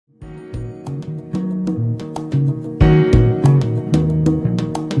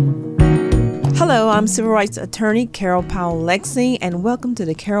Hello, I'm civil rights attorney Carol Powell-Lexing, and welcome to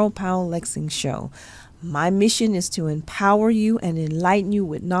the Carol Powell-Lexing Show. My mission is to empower you and enlighten you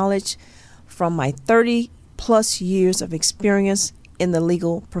with knowledge from my 30-plus years of experience in the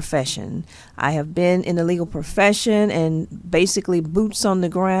legal profession. I have been in the legal profession and basically boots on the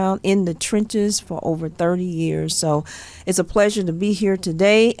ground in the trenches for over 30 years. So it's a pleasure to be here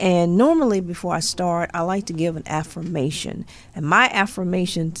today. And normally before I start, I like to give an affirmation. And my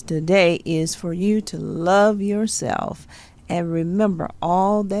affirmation today is for you to love yourself and remember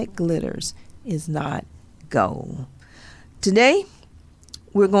all that glitters is not gold. Today,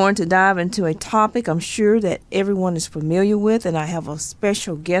 we're going to dive into a topic I'm sure that everyone is familiar with, and I have a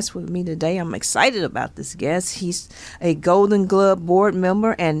special guest with me today. I'm excited about this guest. He's a Golden Glove board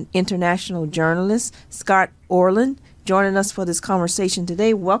member and international journalist, Scott Orlin, joining us for this conversation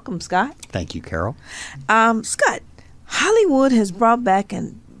today. Welcome, Scott. Thank you, Carol. Scott, Hollywood has brought back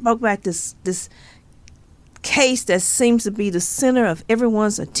this case that seems to be the center of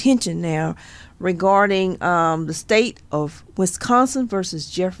everyone's attention now, regarding the state of Wisconsin versus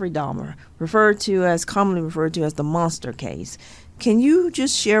Jeffrey Dahmer, commonly referred to as the monster case. Can you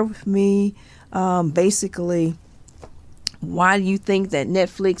just share with me basically why you think that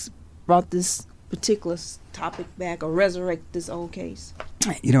Netflix brought this particular topic back or resurrect this old case?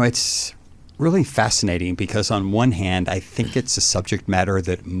 You know, it's really fascinating because on one hand, I think it's a subject matter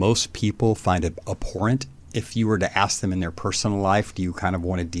that most people find abhorrent. If you were to ask them in their personal life, do you kind of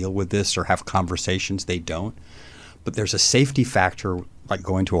want to deal with this or have conversations? They don't. But there's a safety factor, like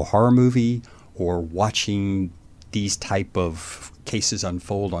going to a horror movie or watching these type of cases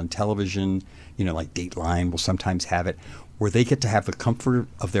unfold on television, you know, like Dateline will sometimes have it, where they get to have the comfort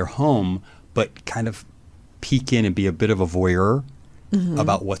of their home, but kind of peek in and be a bit of a voyeur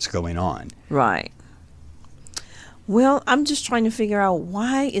about what's going on. Right. Well, I'm just trying to figure out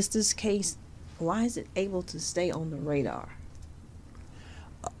why is it able to stay on the radar?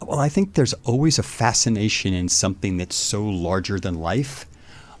 Well, I think there's always a fascination in something that's so larger than life.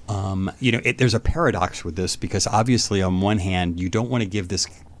 There's a paradox with this because obviously on one hand, you don't want to give this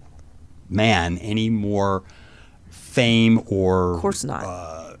man any more fame or of course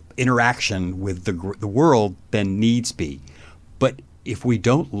not. Interaction with the world than needs be. But if we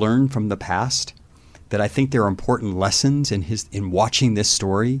don't learn from the past, that I think there are important lessons in watching this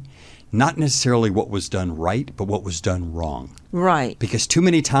story. Not necessarily what was done right, but what was done wrong. Right. Because too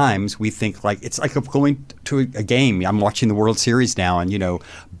many times we think it's like going to a game. I'm watching the World Series now, and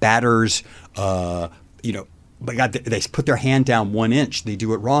batters, they put their hand down 1 inch. They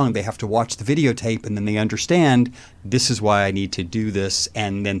do it wrong. They have to watch the videotape, and then they understand this is why I need to do this,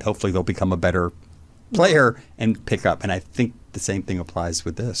 and then hopefully they'll become a better player and pick up. And I think the same thing applies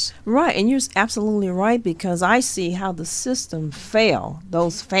with this. Right, and you're absolutely right, because I see how the system failed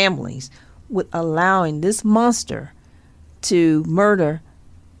those families with allowing this monster to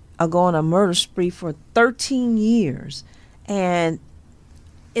go on a murder spree for 13 years. And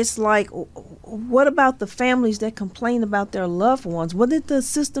it's like, what about the families that complain about their loved ones? What did the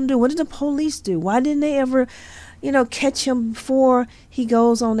system do? What did the police do? Why didn't they ever, catch him before he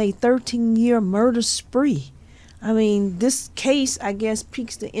goes on a 13-year murder spree? I mean, this case, I guess,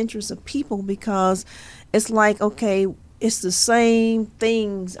 piques the interest of people because it's like, okay, it's the same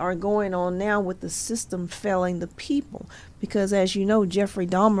things are going on now with the system failing the people. Because as you know, Jeffrey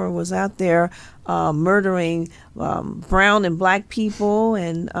Dahmer was out there murdering brown and black people,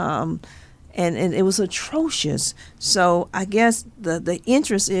 and it was atrocious. So I guess the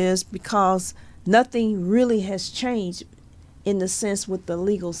interest is because nothing really has changed in the sense with the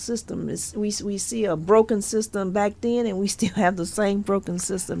legal system. We see a broken system back then, and we still have the same broken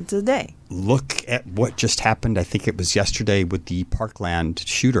system today. Look at what just happened. I think it was yesterday with the Parkland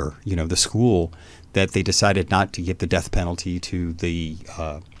shooter, the school, that they decided not to give the death penalty to the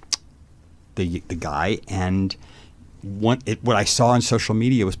guy. And what I saw on social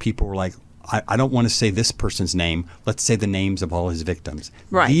media was people were like, I don't want to say this person's name. Let's say the names of all his victims.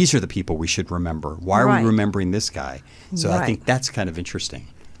 Right. These are the people we should remember. Why are we remembering this guy? So right. I think that's kind of interesting.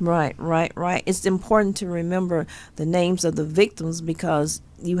 Right. It's important to remember the names of the victims because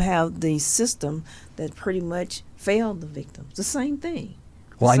you have the system that pretty much failed the victims. The same thing.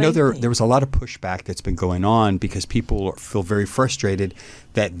 Well, I know there was a lot of pushback that's been going on because people feel very frustrated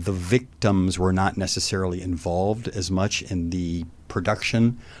that the victims were not necessarily involved as much in the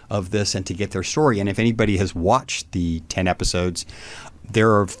production of this and to get their story. And if anybody has watched the 10 episodes, there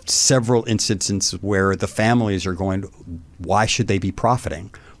are several instances where the families are going, why should they be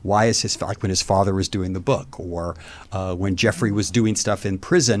profiting? Why is like when his father was doing the book, or when Jeffrey was doing stuff in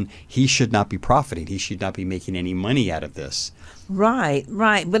prison, he should not be profiting. He should not be making any money out of this. Right,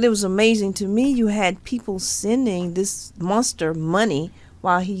 right. But it was amazing to me. You had people sending this monster money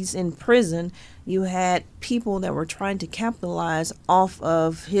while he's in prison. You had people that were trying to capitalize off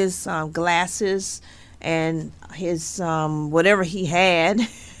of his glasses and his whatever he had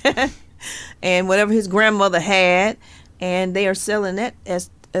and whatever his grandmother had, and they are selling that as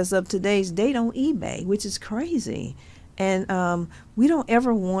of today's date on eBay, which is crazy. And we don't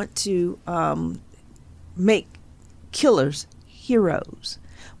ever want to make killers heroes.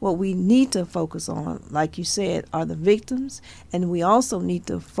 What we need to focus on, like you said, are the victims, and we also need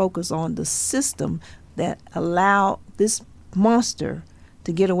to focus on the system that allowed this monster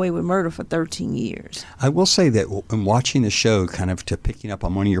to get away with murder for 13 years. I will say that in watching the show, kind of to picking up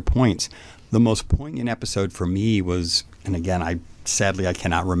on one of your points, the most poignant episode for me was, and again, sadly I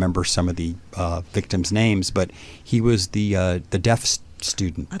cannot remember some of the victims' names, but he was the deaf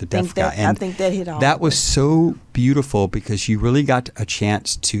student, the deaf guy. And I think that hit all. That was so beautiful because you really got a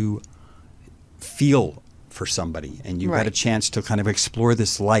chance to feel for somebody, and you got a chance to kind of explore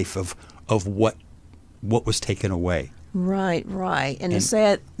this life of what was taken away. Right. And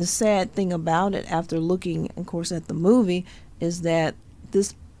the sad thing about it, after looking, of course, at the movie, is that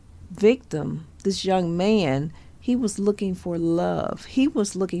this victim, this young man, he was looking for love. He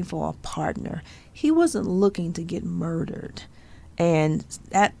was looking for a partner. He wasn't looking to get murdered. And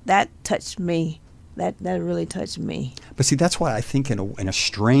that touched me. That really touched me. But see, that's why I think in a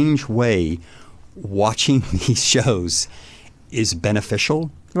strange way, watching these shows is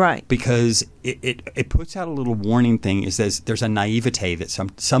beneficial. Right. Because it puts out a little warning thing. There's a naivete that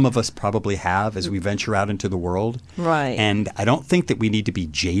some of us probably have as we venture out into the world. Right. And I don't think that we need to be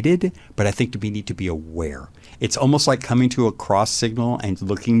jaded, but I think that we need to be aware. It's almost like coming to a cross signal and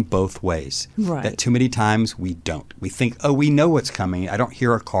looking both ways. Right. That too many times we don't. We think, oh, we know what's coming. I don't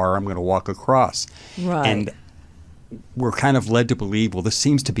hear a car. I'm going to walk across. Right. And we're kind of led to believe, well, this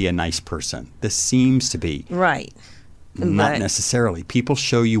seems to be a nice person. This seems to be. Right. Not necessarily. People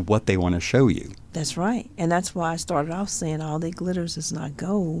show you what they want to show you. That's right. And that's why I started off saying all that glitters is not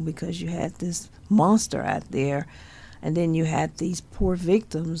gold, because you had this monster out there, and then you had these poor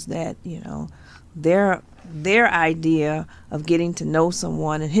victims that, their idea of getting to know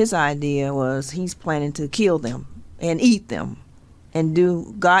someone, and his idea was he's planning to kill them and eat them and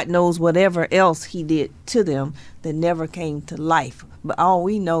do God knows whatever else he did to them that never came to life. But all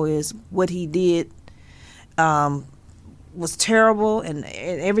we know is what he did was terrible, and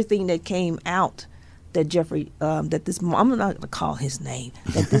everything that came out that Jeffrey, I'm not going to call his name,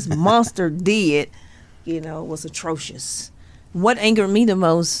 that this monster did, was atrocious. What angered me the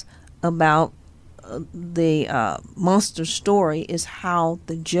most about the monster story is how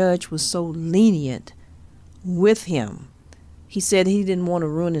the judge was so lenient with him. He said he didn't want to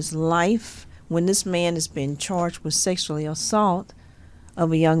ruin his life. When this man has been charged with sexually assault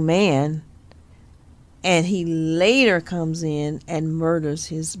of a young man, and he later comes in and murders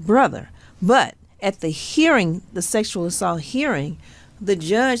his brother. But at the hearing, the sexual assault hearing, the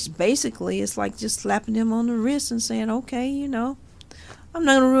judge basically is like just slapping him on the wrist and saying, okay, I'm not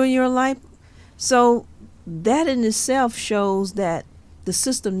going to ruin your life. So that in itself shows that the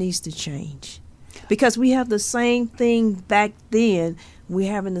system needs to change. Because we have the same thing back then,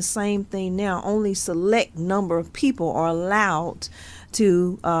 we're having the same thing now. Only select number of people are allowed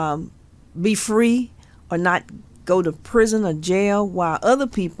to be free or not go to prison or jail, while other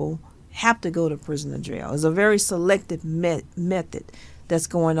people have to go to prison or jail. It's a very selective method that's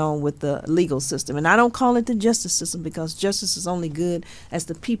going on with the legal system. And I don't call it the justice system, because justice is only good as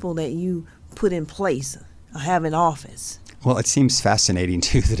the people that you put in place or have in office. Well, it seems fascinating,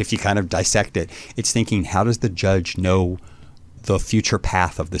 too, that if you kind of dissect it, it's thinking, how does the judge know the future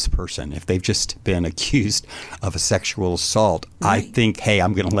path of this person? If they've just been accused of a sexual assault, right. I think, hey,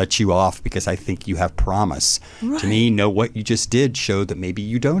 I'm going to let you off because I think you have promise. Right. To me, what you just did showed that maybe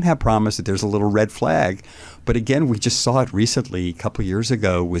you don't have promise, that there's a little red flag. But again, we just saw it recently, a couple of years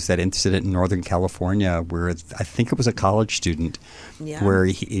ago, was that incident in Northern California where I think it was a college student, where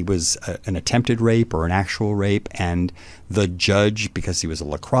he was an attempted rape or an actual rape, and the judge, because he was a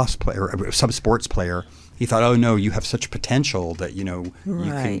lacrosse player, some sports player, he thought, oh, no, you have such potential that, you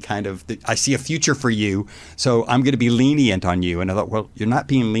can kind of, I see a future for you, so I'm going to be lenient on you. And I thought, well, you're not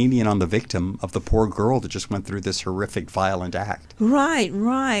being lenient on the victim of the poor girl that just went through this horrific, violent act.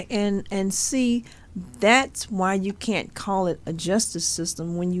 Right. And see, that's why you can't call it a justice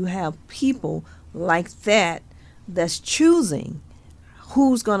system when you have people like that that's choosing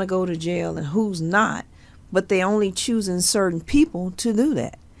who's going to go to jail and who's not, but they only choosing certain people to do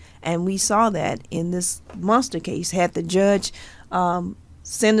that. And we saw that in this monster case. Had the judge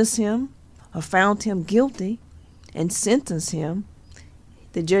sentenced him or found him guilty and sentenced him,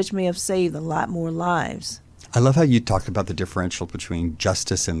 the judge may have saved a lot more lives. I love how you talked about the differential between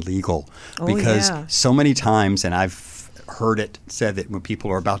justice and legal, Oh, because yeah. so many times, and I've heard it said that when people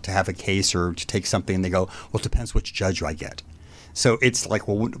are about to have a case or to take something, they go, well, it depends which judge I get. So it's like,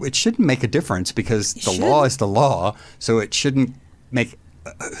 well, it shouldn't make a difference because the law is the law. So it shouldn't make,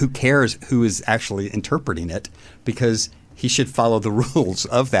 who cares who is actually interpreting it, because he should follow the rules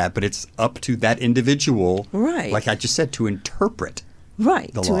of that. But it's up to that individual, Right. like I just said, to interpret.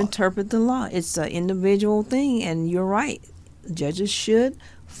 Right, The to law. interpret the law. It's an individual thing, and you're right. Judges should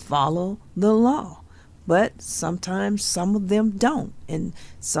follow the law. But sometimes some of them don't, and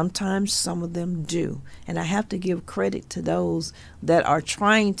sometimes some of them do. And I have to give credit to those that are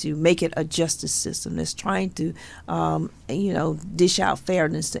trying to make it a justice system, that's trying to, dish out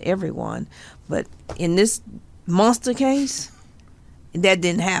fairness to everyone. But in this monster case, that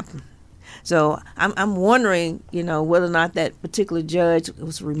didn't happen. So I'm wondering, whether or not that particular judge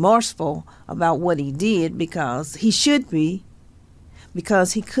was remorseful about what he did, because he should be,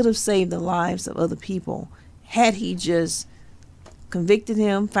 because he could have saved the lives of other people had he just convicted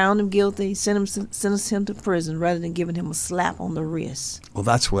him, found him guilty, sentenced him to prison rather than giving him a slap on the wrist. Well,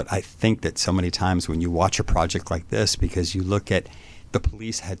 that's what I think, that so many times when you watch a project like this, because you look at the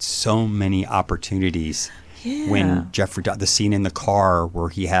police had so many opportunities. Yeah. When Jeffrey, the scene in the car where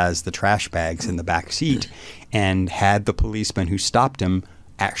he has the trash bags in the back seat, and had the policeman who stopped him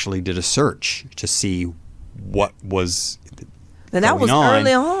actually did a search to see what was And that going was on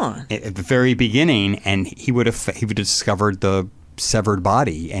early on. at the very beginning, and he would have discovered the severed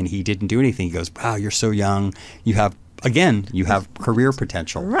body, and he didn't do anything. He goes, "Wow, you're so young. You have career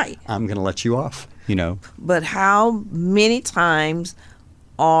potential. Right. I'm going to let you off." But how many times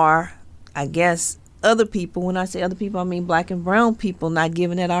are, I guess, other people, when I say other people, I mean black and brown people, not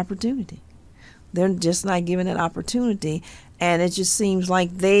given that opportunity? They're just not given that opportunity. And it just seems like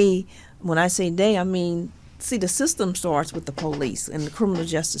when I say they, I mean, see, the system starts with the police and the criminal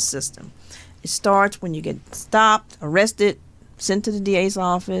justice system. It starts when you get stopped, arrested, sent to the DA's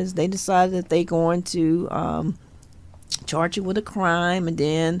office. They decide that they're going to charge you with a crime, and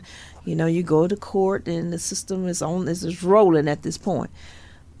then, you go to court, and the system is rolling at this point.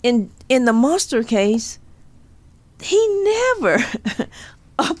 In the monster case, he never,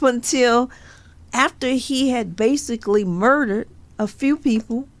 up until after he had basically murdered a few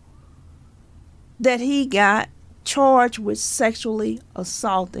people, that he got charged with sexually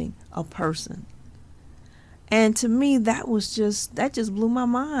assaulting a person. And to me, that just blew my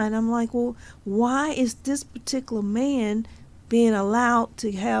mind. I'm like, well, why is this particular man being allowed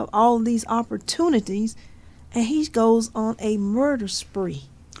to have all these opportunities, and he goes on a murder spree?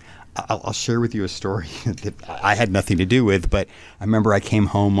 I'll share with you a story that I had nothing to do with, but I remember I came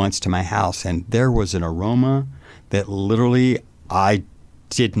home once to my house, and there was an aroma that literally I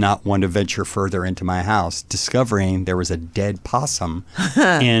did not want to venture further into my house, discovering there was a dead possum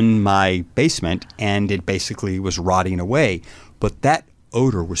in my basement, and it basically was rotting away. But that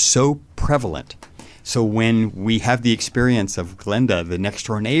odor was so prevalent. So when we have the experience of Glenda, the next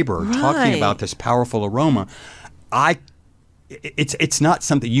door neighbor, talking about this powerful aroma, it's not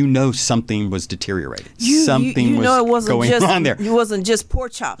something, something was deteriorated. Something was going on there. It wasn't just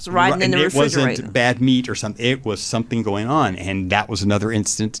pork chops rotting in the refrigerator. It wasn't bad meat or something. It was something going on. And that was another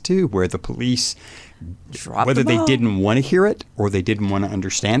instance, too, where the police, whether they didn't want to hear it or they didn't want to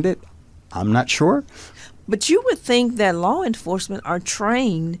understand it, I'm not sure. But you would think that law enforcement are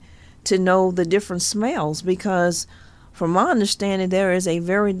trained to know the different smells, because from my understanding, there is a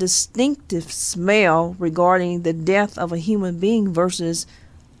very distinctive smell regarding the death of a human being versus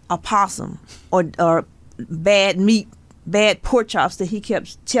a possum or bad meat, bad pork chops that he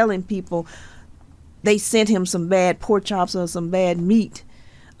kept telling people they sent him some bad pork chops or some bad meat.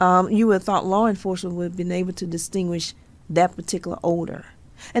 You would have thought law enforcement would have been able to distinguish that particular odor.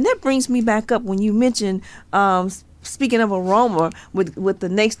 And that brings me back up when you mentioned, speaking of aroma, with the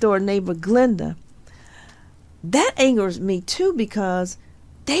next door neighbor, Glenda. That angers me too, because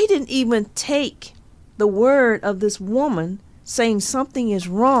they didn't even take the word of this woman saying something is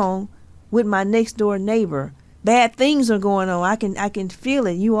wrong with my next door neighbor. Bad things are going on. I can feel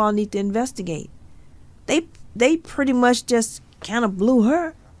it. You all need to investigate. They pretty much just kind of blew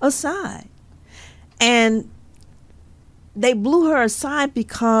her aside. And they blew her aside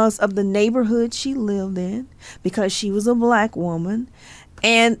because of the neighborhood she lived in, because she was a black woman,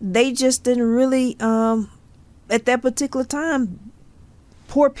 and they just didn't really at that particular time,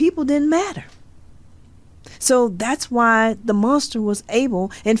 poor people didn't matter. So that's why the monster was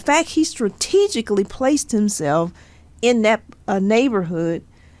able, in fact, he strategically placed himself in that neighborhood,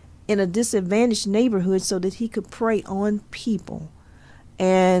 in a disadvantaged neighborhood, so that he could prey on people.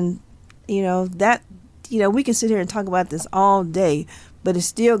 And, we can sit here and talk about this all day, but it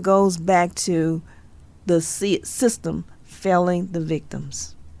still goes back to the system failing the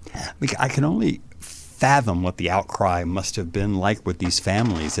victims. I can only fathom what the outcry must have been like with these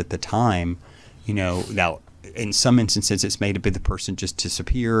families at the time. Now, in some instances, it's may have been the person just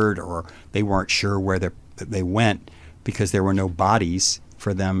disappeared, or they weren't sure where they went because there were no bodies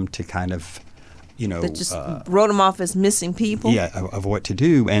for them to kind of, That just wrote them off as missing people. Yeah, of what to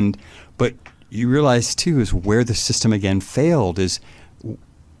do. But you realize, too, is where the system again failed is,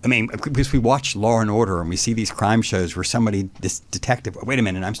 because we watch Law and Order and we see these crime shows where this detective, wait a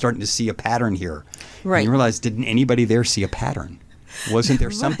minute, I'm starting to see a pattern here. Right. And you realize, didn't anybody there see a pattern? Wasn't there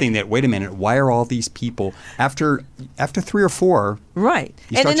something that, wait a minute, why are all these people, after 3 or 4, right?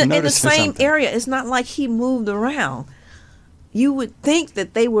 You start and to in the notice same something. area, it's not like he moved around. You would think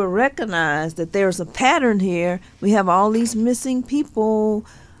that they would recognize that there's a pattern here. We have all these missing people.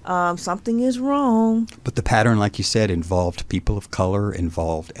 Something is wrong. But the pattern, like you said, involved people of color,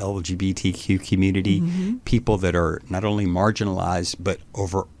 involved LGBTQ community, people that are not only marginalized but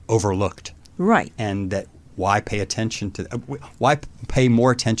overlooked. Right. And that why pay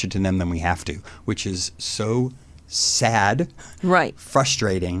more attention to them than we have to, which is so sad, right,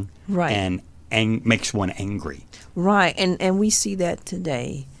 frustrating, right, and makes one angry. Right. And we see that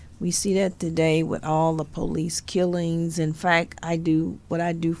today. We see that today with all the police killings. In fact, I do what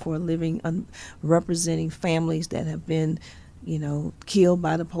I do for a living, representing families that have been, killed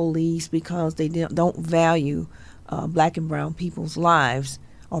by the police because they don't value black and brown people's lives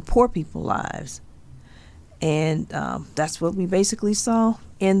or poor people's lives. And that's what we basically saw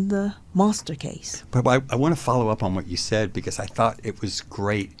in the monster case. But I want to follow up on what you said, because I thought it was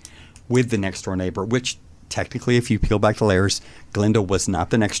great with the next door neighbor, which technically, if you peel back the layers, Glenda was not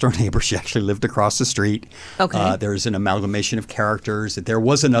the next door neighbor. She actually lived across the street. Okay. There's an amalgamation of characters. There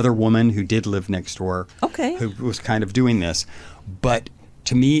was another woman who did live next door. Okay. Who was kind of doing this. But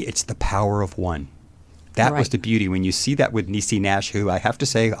to me, it's the power of one. That was the beauty. When you see that with Niecy Nash, who I have to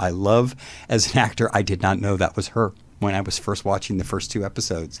say I love as an actor, I did not know that was her when I was first watching the first 2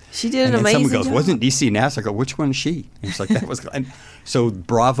 episodes. She did an amazing job. Someone goes, job. wasn't Niecy Nash? I go, which one is she? And it's like, that was. And so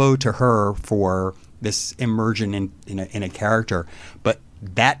bravo to her for this immersion in a character. But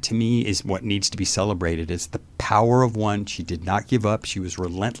that, to me, is what needs to be celebrated. It's the power of one. She did not give up. She was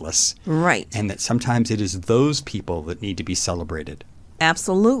relentless. Right. And that sometimes it is those people that need to be celebrated.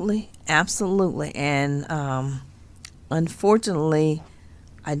 Absolutely. Absolutely. And unfortunately,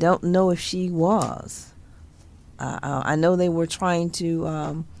 I don't know if she was. I know they were trying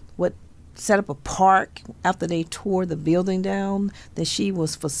to set up a park after they tore the building down that she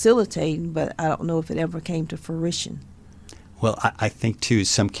was facilitating, but I don't know if it ever came to fruition. Well, I think, too,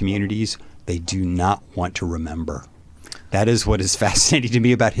 some communities, they do not want to remember. That is what is fascinating to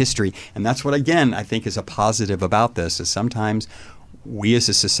me about history. And that's what, again, I think is a positive about this, is sometimes we as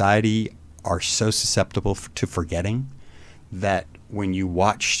a society are so susceptible to forgetting that when you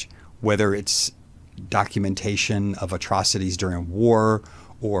watch, whether it's documentation of atrocities during war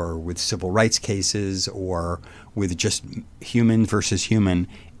or with civil rights cases or with just human versus human,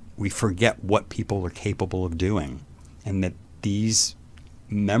 we forget what people are capable of doing. And that these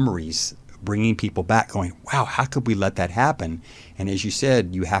memories, bringing people back, going, wow, how could we let that happen? And as you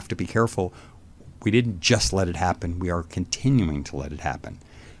said, you have to be careful. We didn't just let it happen. We are continuing to let it happen.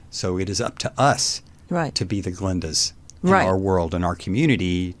 So it is up to us to be the Glendas in our world and our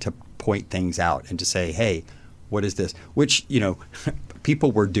community, to point things out and to say, hey, what is this? Which,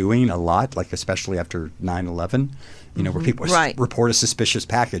 people were doing a lot, like especially after 9/11, where people report a suspicious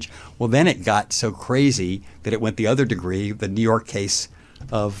package. Well, then it got so crazy that it went the other degree, the New York case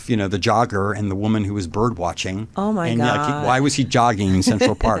of, the jogger and the woman who was bird watching. Oh, my God. God. Why was he jogging in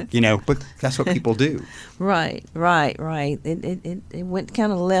Central Park? But that's what people do. Right. It went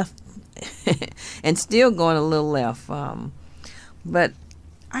kind of left and still going a little left. But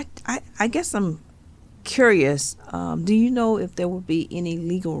I guess I'm curious. Do you know if there would be any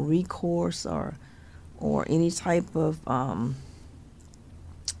legal recourse or any type of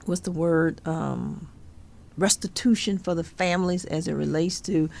restitution for the families as it relates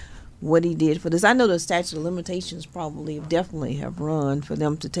to what he did for this? I know the statute of limitations probably definitely have run for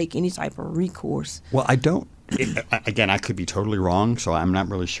them to take any type of recourse. Well, I don't. Again, I could be totally wrong, so I'm not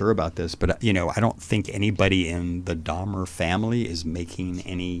really sure about this. But, I don't think anybody in the Dahmer family is making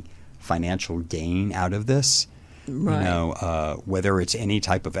any financial gain out of this. Right. You know, whether it's any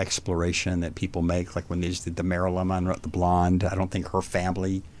type of exploration that people make, like when they just did the Marilyn Monroe, the blonde. I don't think her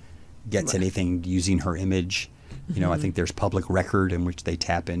family gets anything using her image. You know, I think there's public record in which they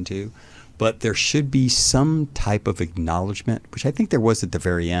tap into. But there should be some type of acknowledgement, which I think there was at the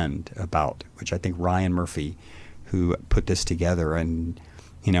very end about, which I think Ryan Murphy, who put this together, and,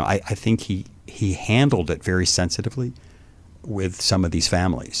 you know, I think he handled it very sensitively with some of these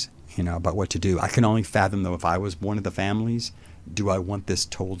families, you know, about what to do. I can only fathom, though, if I was one of the families, do I want this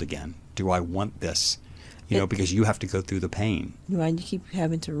told again? Do I want this? You know, because you have to go through the pain. Right, you keep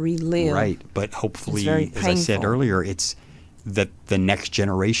having to relive. Right, but hopefully, very as I said painful. earlier, it's that the next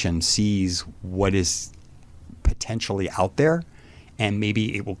generation sees what is potentially out there, and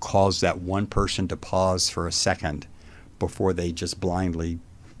maybe it will cause that one person to pause for a second before they just blindly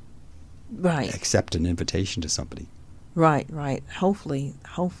Right. accept an invitation to somebody. Right, right. Hopefully,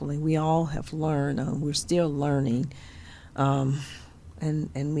 we all have learned. We're still learning,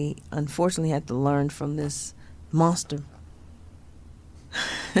 and we unfortunately had to learn from this monster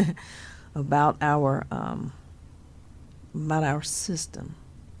about our system.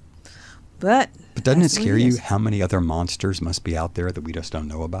 But doesn't it that's what scare you is. how many other monsters must be out there that we just don't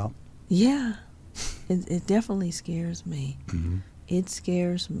know about? Yeah, it definitely scares me. Mm-hmm. It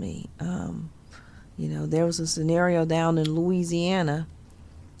scares me. You know, there was a scenario down in Louisiana.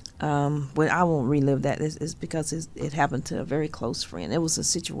 But I won't relive that. It's because it happened to a very close friend. It was a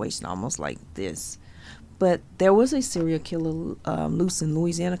situation almost like this. But there was a serial killer loose in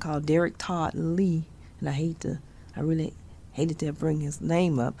Louisiana called Derek Todd Lee. And I really hated to bring his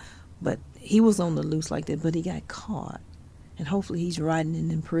name up. But he was on the loose like that, but he got caught. And hopefully he's riding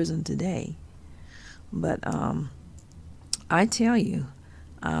in prison today. But I tell you,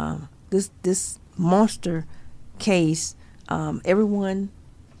 this monster case, everyone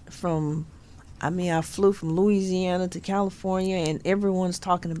from, I flew from Louisiana to California, and everyone's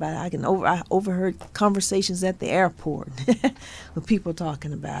talking about it. I overheard conversations at the airport with people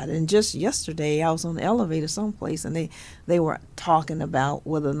talking about it. And just yesterday, I was on the elevator someplace, and they were talking about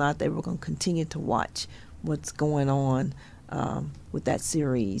whether or not they were going to continue to watch what's going on with that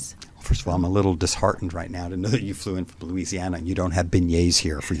series. First of all, I'm a little disheartened right now to know that you flew in from Louisiana and you don't have beignets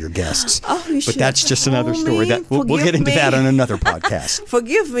here for your guests. Oh, you but that's just another story. That we'll get into that on another podcast.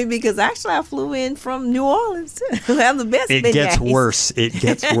 Forgive me, because actually I flew in from New Orleans too. I have the best beignets. It gets worse. It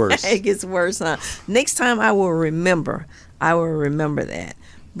gets worse. It gets worse, huh? Next time I will remember. that.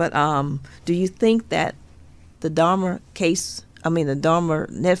 But do you think that the Dahmer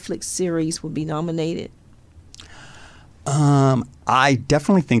Netflix series will be nominated? I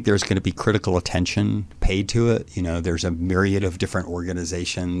definitely think there's going to be critical attention paid to it. You know, there's a myriad of different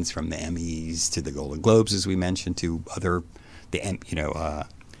organizations, from the Emmys to the Golden Globes, as we mentioned, to other, the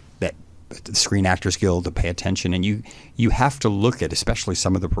Screen Actors Guild, to pay attention. And you have to look at, especially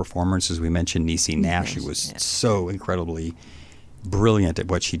some of the performances. We mentioned Niecy Nash, who was so incredibly brilliant at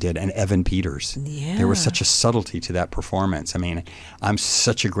what she did, and Evan Peters. Yeah. There was such a subtlety to that performance. I mean, I'm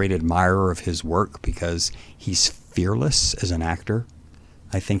such a great admirer of his work because he's fearless as an actor.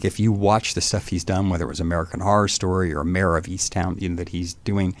 I think if you watch the stuff he's done, whether it was American Horror Story or Mayor of Easttown, that he's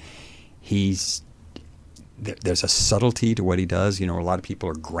doing, there's a subtlety to what he does. You know, a lot of people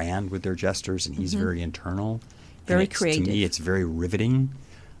are grand with their gestures, and he's very internal. Very creative. To me, it's very riveting.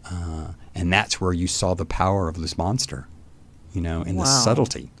 And that's where you saw the power of this monster, in the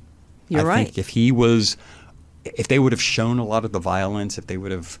subtlety. You're right. I think if they would have shown a lot of the violence, if they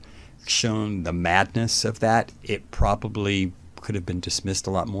would have shown the madness of that, it probably could have been dismissed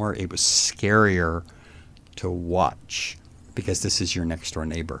a lot more. It was scarier to watch because this is your next door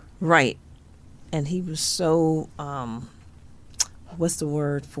neighbor. Right. And he was so, what's the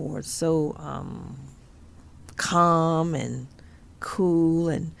word for it? So calm and cool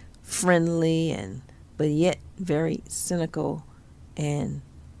and friendly, but yet very cynical and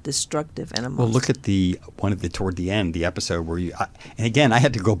destructive and emotional. Well, look at toward the end, the episode where and again, I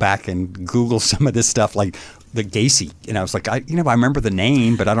had to go back and Google some of this stuff, like the Gacy, and I was like, I remember the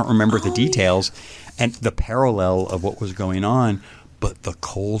name, but I don't remember the details, and the parallel of what was going on, but the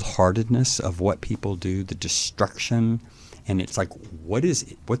cold-heartedness of what people do, the destruction, and it's like,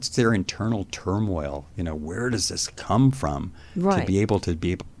 what's their internal turmoil? Where does this come from? Right. To be able to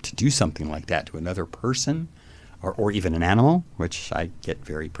do something like that to another person? Or even an animal, which I get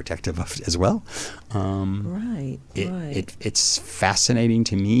very protective of as well. Right. It's fascinating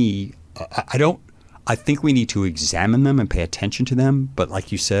to me. I think we need to examine them and pay attention to them. But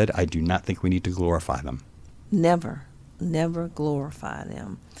like you said, I do not think we need to glorify them. Never glorify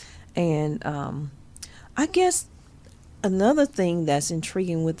them. And I guess another thing that's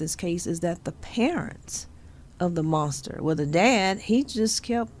intriguing with this case is that the parents of the monster. Well, the dad, he just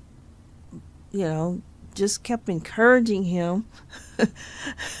kept, just kept encouraging him,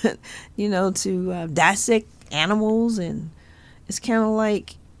 to dissect animals. And it's kind of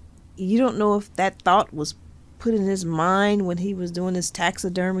like, you don't know if that thought was put in his mind when he was doing this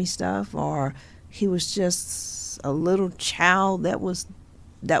taxidermy stuff, or he was just a little child that was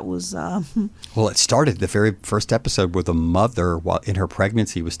Well, it started the very first episode where the mother, while in her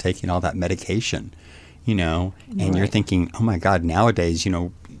pregnancy, was taking all that medication, and Right. you're thinking, oh my God, nowadays, you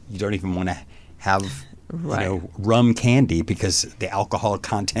don't even want to have, Right. rum candy because the alcohol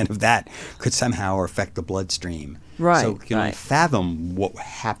content of that could somehow affect the bloodstream. Right, So, right. fathom what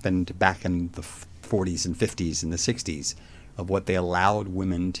happened back in the 40s and 50s and the 60s of what they allowed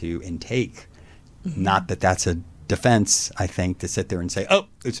women to intake. Mm-hmm. Not that that's a defense, I think, to sit there and say, oh,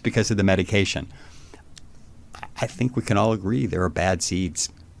 it's because of the medication. I think we can all agree there are bad seeds.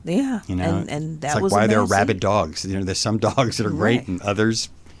 Yeah. And that it's like was why a there are bad rabid seed. dogs. There's some dogs that are great Right. and others.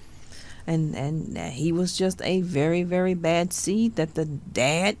 And he was just a very, very bad seed that the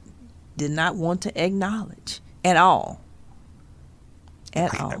dad did not want to acknowledge at all.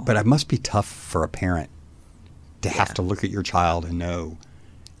 At all. But it must be tough for a parent to have to look at your child and know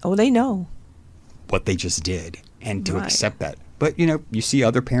Oh, they know. what they just did and to Right. accept that. But, you see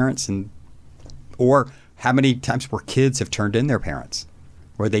other parents or how many times where kids have turned in their parents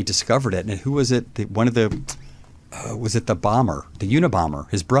where they discovered it. And who was it? Was it the bomber, the Unabomber?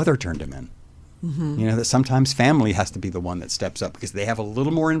 His brother turned him in. Mm-hmm. That sometimes family has to be the one that steps up because they have a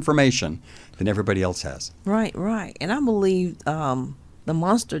little more information than everybody else has. Right, right. And I believe the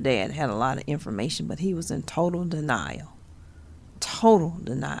monster dad had a lot of information, but he was in total denial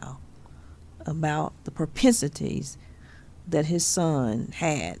about the propensities that his son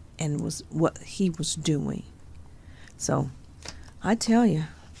had and was what he was doing. So I tell you,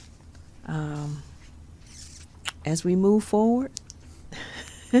 as we move forward,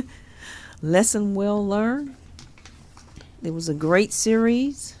 lesson well learned. It was a great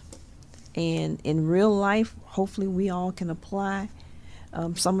series, and in real life, hopefully we all can apply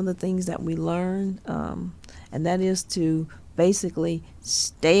some of the things that we learned, and that is to basically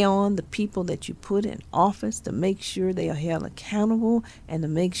stay on the people that you put in office, to make sure they are held accountable, and to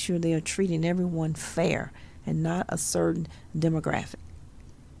make sure they are treating everyone fair and not a certain demographic.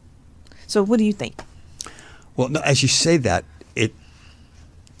 So what do you think? Well, no, as you say that, it's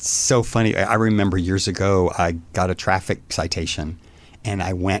so funny. I remember years ago, I got a traffic citation, and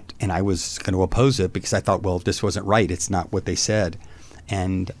I went and I was going to oppose it because I thought, well, this wasn't right. It's not what they said.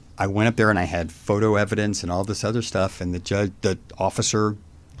 And I went up there and I had photo evidence and all this other stuff. And the officer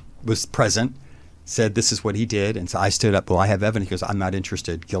was present, said this is what he did. And so I stood up. Well, I have evidence. He goes, I'm not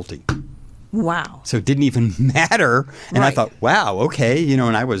interested. Guilty. Wow. So it didn't even matter. And I Right. thought, wow, okay.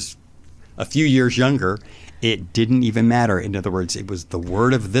 And I was a few years younger. It didn't even matter. In other words, it was the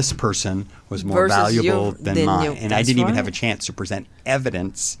word of this person was more Versus valuable than mine. And I that's didn't even have a right. chance to present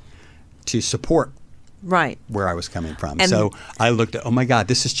evidence to support Right. where I was coming from. And- So I looked at, oh my God,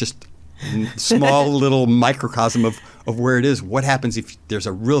 this is just small little microcosm of where it is. What happens if there's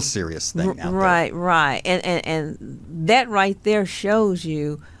a real serious thing out there? Right, right. And that right there shows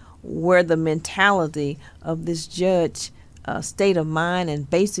you where the mentality of this judge state of mind, and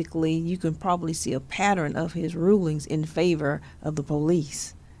basically you can probably see a pattern of his rulings in favor of the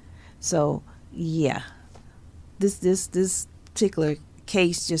police. So yeah, this particular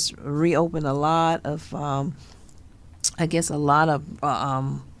case just reopened a lot of I guess a lot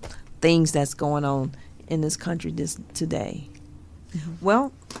of things that's going on in this country today.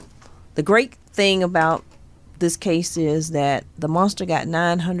 Well, the great thing about this case is that the monster got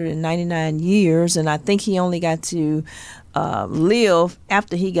 999 years, and I think he only got to live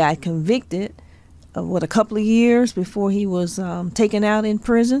after he got convicted of a couple of years before he was taken out in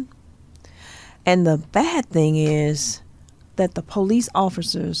prison. And the bad thing is that the police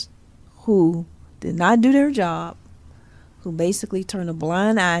officers who did not do their job, who basically turned a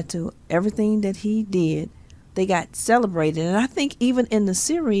blind eye to everything that he did, they got celebrated. And I think even in the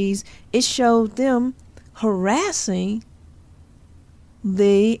series, it showed them harassing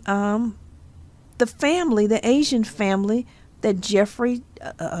the family, the Asian family that Jeffrey,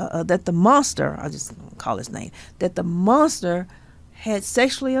 that the monster, I'll just call his name, that the monster had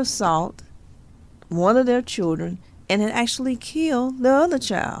sexually assaulted one of their children and had actually killed the other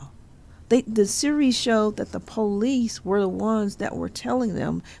child. The series showed that the police were the ones that were telling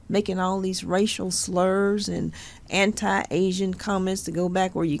them, making all these racial slurs and anti-Asian comments to go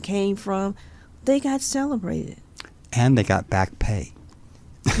back where you came from. They got celebrated. And they got back pay.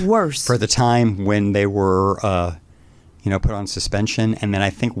 Worse. For the time when they were, put on suspension. And then I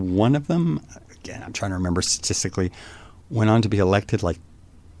think one of them again, I'm trying to remember statistically, went on to be elected like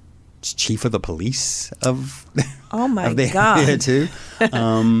chief of the police of Oh my of the God. area too.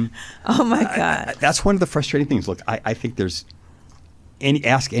 Oh my God. That's one of the frustrating things. Look, I think there's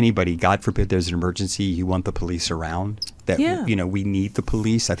ask anybody, God forbid there's an emergency, you want the police around. That Yeah. we need the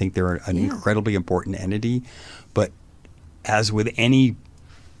police. I think they're an incredibly important entity. But as with any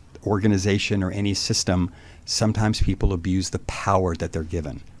organization or any system, sometimes people abuse the power that they're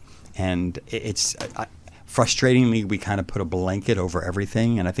given. And it's frustratingly, we kind of put a blanket over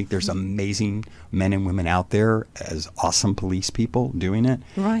everything. And I think there's amazing men and women out there as awesome police people doing it.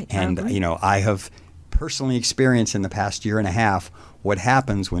 Right. And, I agree. I have personally experienced in the past year and a half what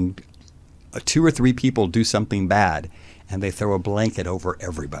happens when 2 or 3 people do something bad and they throw a blanket over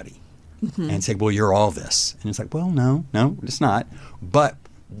everybody and say, well, you're all this. And it's like, well, no, it's not. But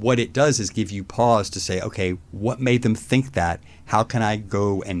what it does is give you pause to say, okay, what made them think that? How can I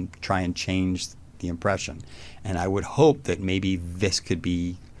go and try and change the impression? And I would hope that maybe this could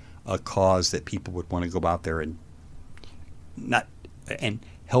be a cause that people would want to go out there and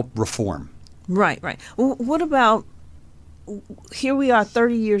help reform. Right. Well, what about, here we are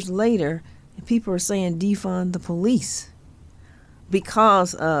 30 years later, and people are saying defund the police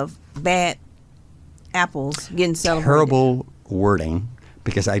because of bad apples getting celebrated. Terrible wording,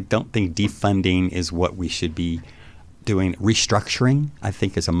 because I don't think defunding is what we should be doing. Restructuring, I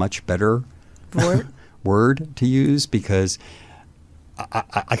think, is a much better word to use, because,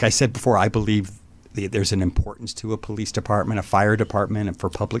 like I said before, I believe there's an importance to a police department, a fire department, and for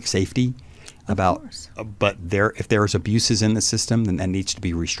public safety. But if there's abuses in the system, then that needs to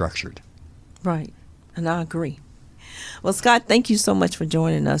be restructured. Right, and I agree. Well, Scott, thank you so much for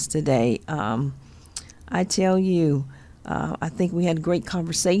joining us today. I tell you, I think we had a great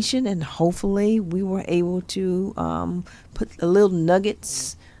conversation, and hopefully we were able to put a little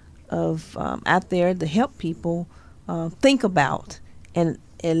nuggets of out there to help people think about and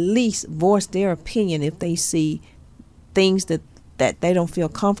at least voice their opinion if they see things that they don't feel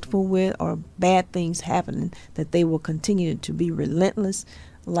comfortable with, or bad things happening, that they will continue to be relentless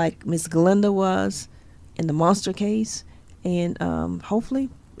like Miss Glenda was in the monster case, and hopefully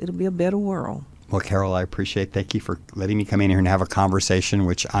it'll be a better world. Well, Carol, I appreciate. Thank you for letting me come in here and have a conversation,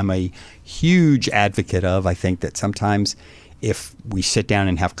 which I'm a huge advocate of. I think that sometimes if we sit down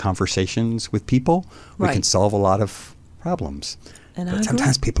and have conversations with people, we can solve a lot of problems. But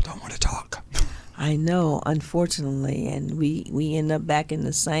sometimes people don't want to talk. I know, unfortunately, and we end up back in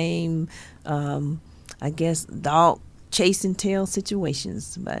the same, I guess, dog chasing tail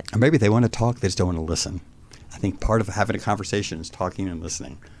situations. But or maybe they want to talk, they just don't want to listen. I think part of having a conversation is talking and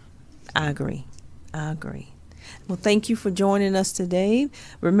listening. I agree. Well, thank you for joining us today.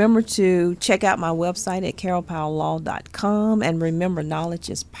 Remember to check out my website at carolpowelllaw.com, and remember, knowledge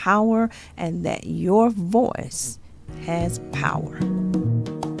is power, and that your voice has power.